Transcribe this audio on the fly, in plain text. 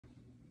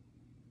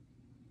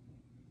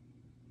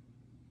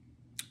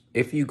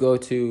if you go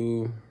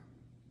to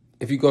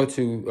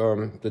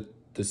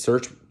the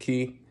search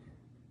key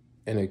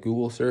in a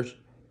Google search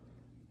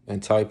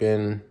and type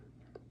in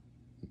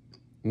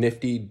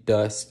Nifty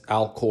Dust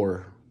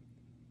Alcor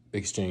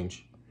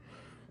exchange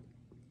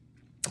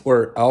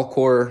or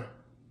Alcor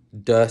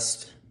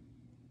Dust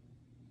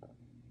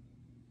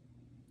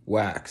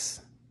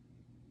Wax,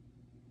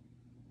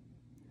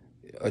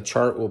 a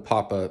chart will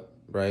pop up,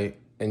 right?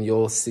 And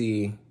you'll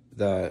see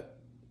that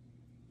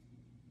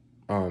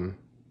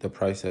the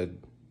price had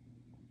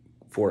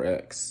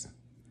 4x.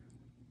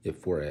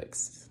 It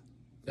 4x.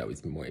 That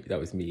was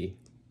me.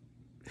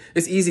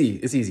 It's easy.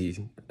 It's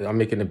easy. I'm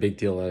making a big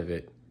deal out of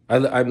it.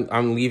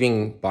 I'm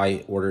leaving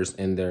buy orders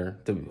in there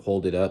to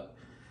hold it up.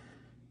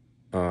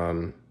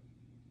 And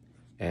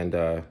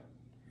I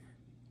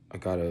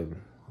got a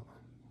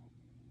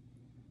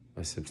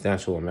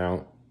substantial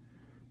amount.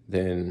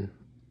 Then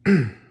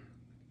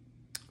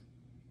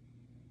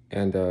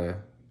and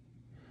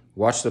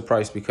watch the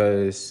price,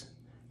 because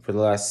for the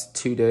last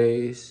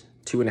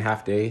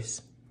 2.5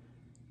 days,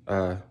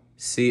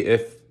 see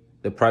if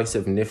the price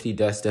of Nifty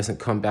Dust doesn't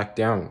come back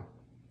down,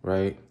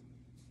 right?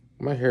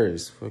 My hair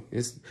is,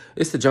 it's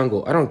the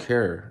jungle. I don't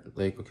care.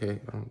 Like,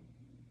 okay,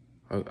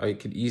 I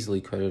could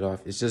easily cut it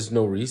off. It's just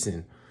no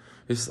reason.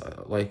 It's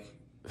like,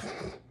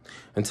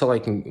 until I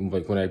can,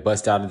 like, when I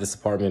bust out of this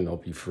apartment, I'll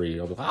be free.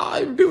 I'll be like,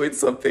 I'm doing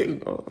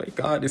something. Oh my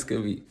God, it's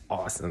gonna be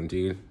awesome,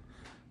 dude.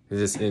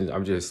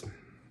 I'm just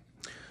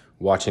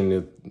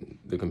watching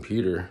the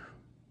computer,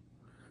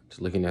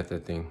 just looking at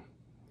that thing.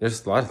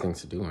 There's a lot of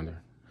things to do on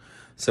there.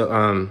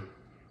 So,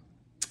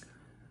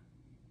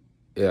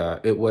 yeah,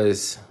 it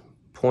was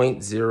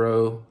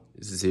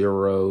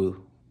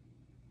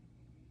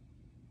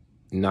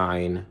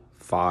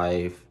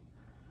 0.0095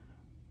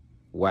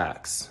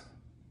 wax.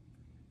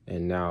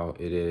 And now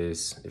it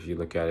is, if you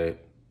look at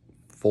it,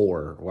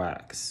 4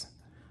 wax.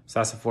 So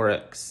that's a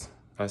 4x.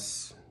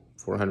 That's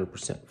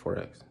 400%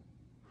 4x.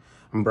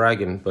 I'm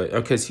bragging, but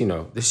because, you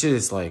know, this shit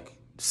is like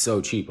so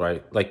cheap,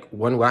 right? Like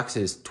one wax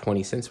is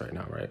 20 cents right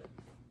now, right?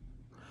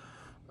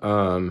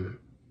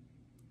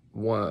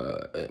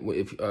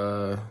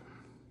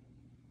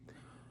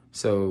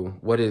 So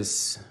what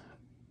is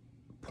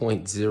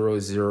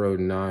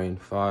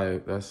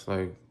 0.0095? That's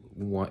like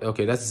one.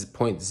 Okay, that's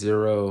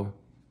 0.01.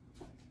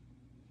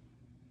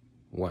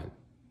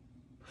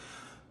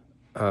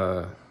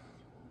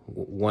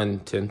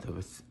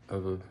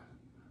 1/10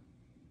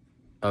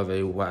 of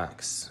a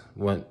wax.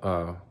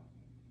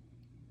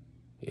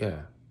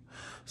 Yeah.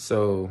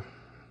 So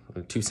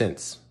 2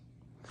 cents.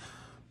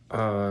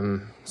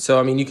 So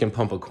I mean, you can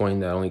pump a coin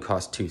that only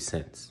costs 2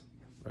 cents,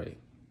 right?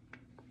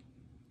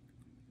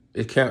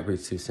 It can't be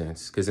 2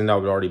 cents, because then that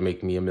would already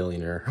make me a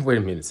millionaire. Wait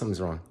a minute,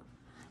 something's wrong.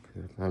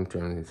 I'm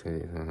trying to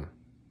say,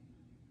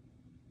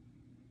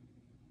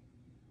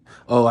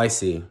 oh, I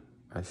see.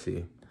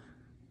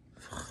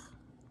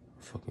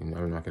 Fucking,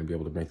 I'm not gonna be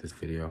able to make this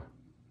video.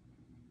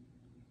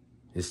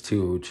 It's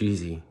too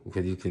cheesy,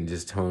 because you can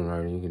just tone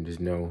right and you can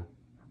just know.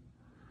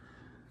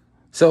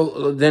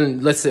 So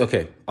then let's say,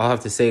 okay, I'll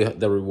have to say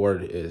the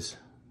reward is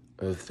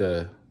of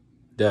the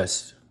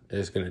dust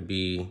is going to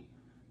be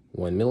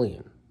 1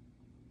 million.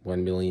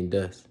 1 million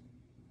dust.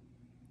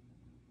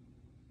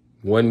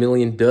 1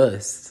 million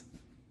dust.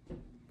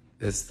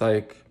 It's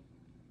like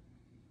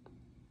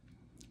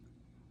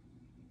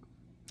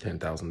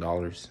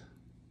 $10,000.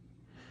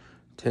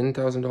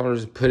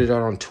 $10,000. Put it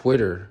out on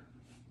Twitter.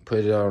 Put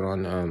it out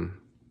on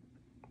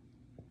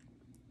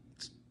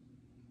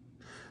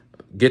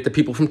get the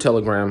people from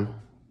Telegram,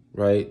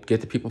 right?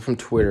 Get the people from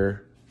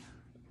Twitter,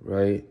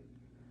 right?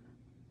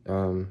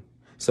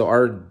 So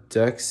our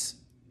DEX,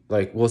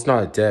 like, well, it's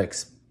not a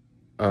DEX,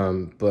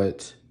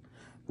 but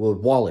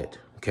wallet.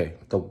 Okay,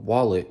 the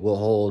wallet will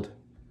hold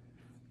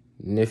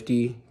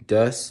Nifty,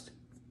 Dust,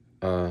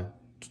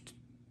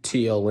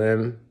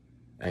 TLM,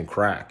 and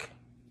crack.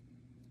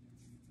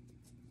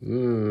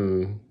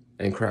 And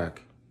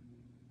crack.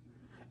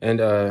 And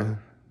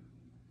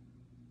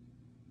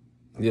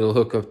it'll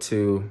hook up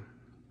to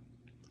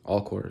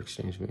Alcor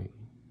exchange, maybe.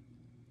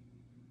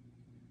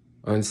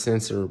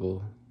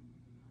 Uncensorable,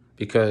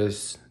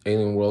 because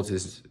Alien Worlds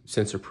is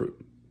censor proof.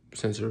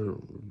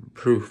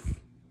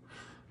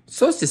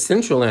 So it's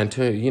Decentraland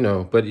too, you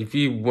know. But if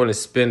you want to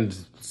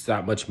spend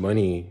that much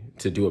money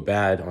to do a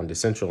bad on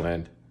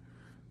Decentraland,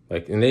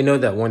 like, and they know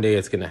that one day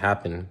it's gonna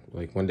happen.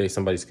 Like one day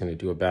somebody's gonna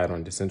do a bad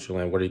on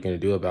Decentraland. What are you gonna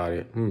do about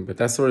it? But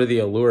that's sort of the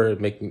allure of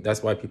making.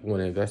 That's why people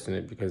want to invest in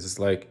it, because it's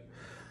like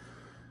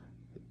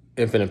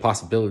infinite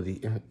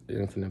possibilities.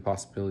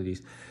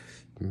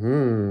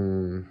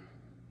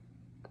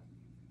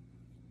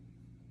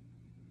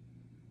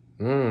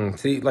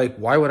 See, like,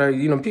 why would I,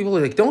 you know, people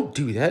are like, don't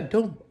do that.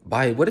 Don't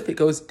buy it. What if it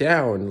goes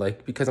down?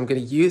 Like, because I'm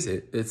going to use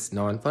it. It's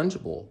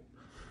non-fungible.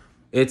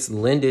 It's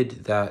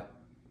lended that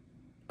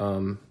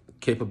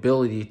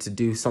capability to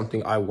do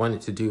something I want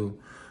it to do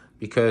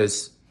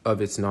because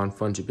of its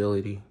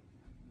non-fungibility.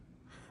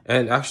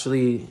 And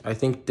actually, I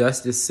think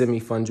dust is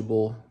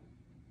semi-fungible.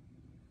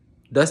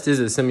 Dust is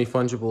a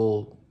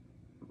semi-fungible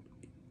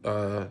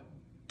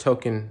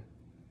token.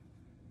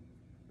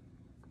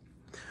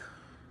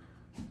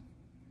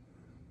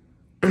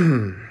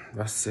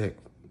 That's sick.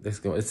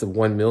 It's a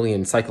 1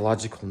 million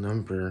psychological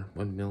number.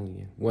 1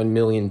 million. 1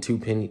 million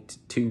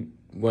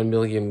 1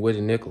 million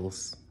wooden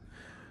nickels.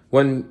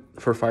 One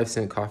for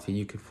 5-cent coffee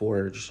you could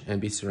forge and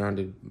be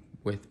surrounded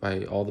with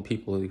by all the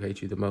people who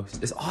hate you the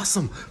most. It's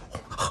awesome.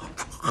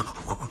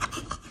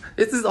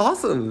 This is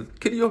awesome.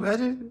 Can you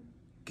imagine?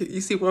 Can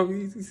you see what I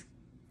mean? You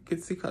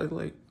can see kind of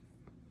like,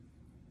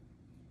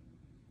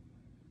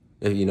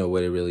 if you know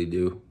what it really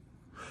do.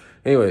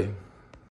 Anyway.